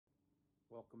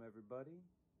Welcome everybody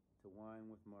to Wine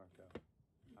with Marco.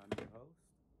 I'm your host,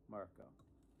 Marco.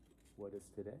 What is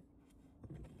today?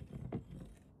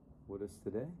 What is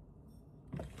today?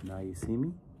 Now you see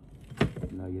me?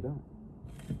 No you don't.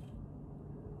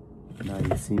 Now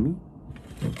you see me?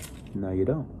 No you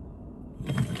don't.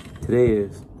 Today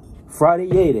is Friday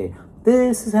Day.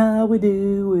 This is how we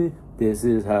do it. This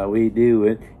is how we do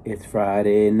it. It's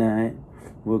Friday night.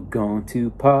 We're going to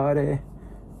party.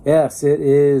 Yes, it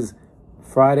is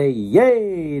Friday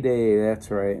Yay Day. That's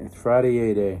right. It's Friday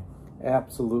Yay Day.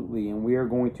 Absolutely. And we are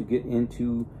going to get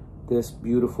into this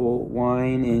beautiful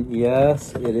wine. And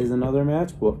yes, it is another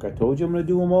matchbook. I told you I'm going to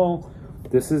do them all.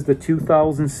 This is the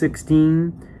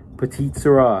 2016 Petite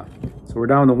Sirah. So we're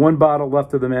down to one bottle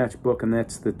left of the matchbook, and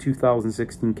that's the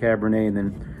 2016 Cabernet. And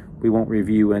then we won't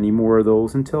review any more of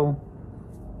those until,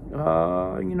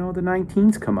 you know, the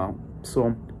 19s come out.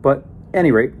 So, but at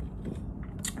any rate,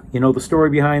 you know the story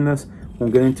behind this.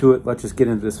 Won't get into it. Let's just get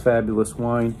into this fabulous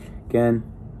wine. Again,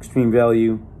 extreme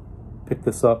value. Pick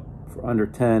this up for under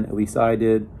 10. At least I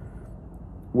did.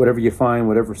 Whatever you find,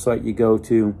 whatever site you go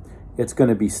to, it's going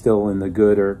to be still in the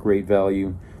good or great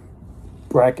value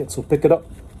bracket. So pick it up.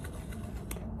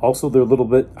 Also, their little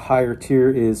bit higher tier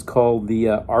is called the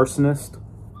Arsonist.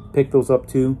 Pick those up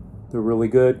too. They're really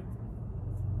good.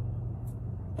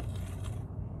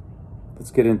 Let's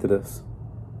get into this.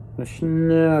 Let's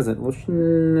schnaz it. Let's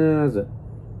schnaz it.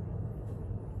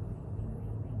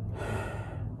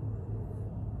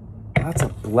 That's a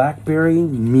blackberry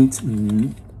meets...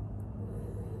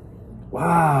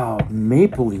 Wow,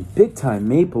 mapley. Big time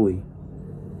mapley.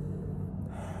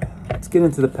 Let's get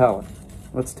into the palate.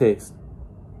 Let's taste.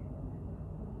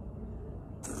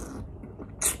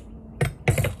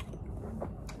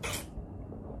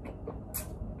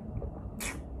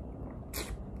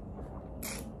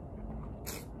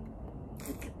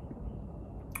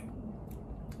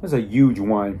 This is a huge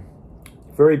wine.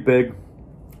 Very big.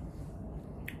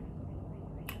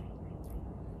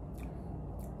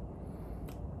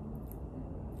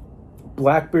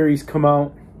 Blackberries come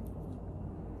out.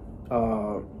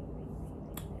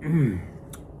 You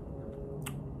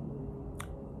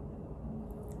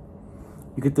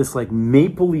get this like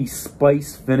mapley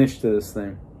spice finish to this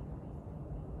thing.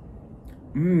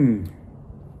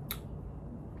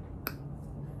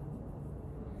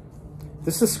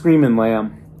 This is screaming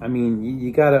lamb. I mean,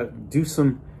 you gotta do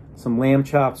some lamb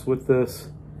chops with this.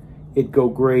 It'd go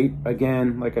great.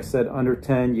 Again, like I said, under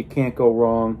 10, you can't go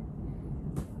wrong.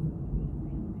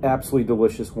 Absolutely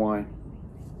delicious wine.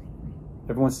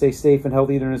 Everyone stay safe and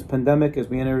healthy during this pandemic. As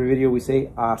we end every video, we say,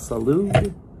 a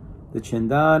salud. The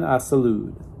Chindan, a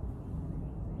salud.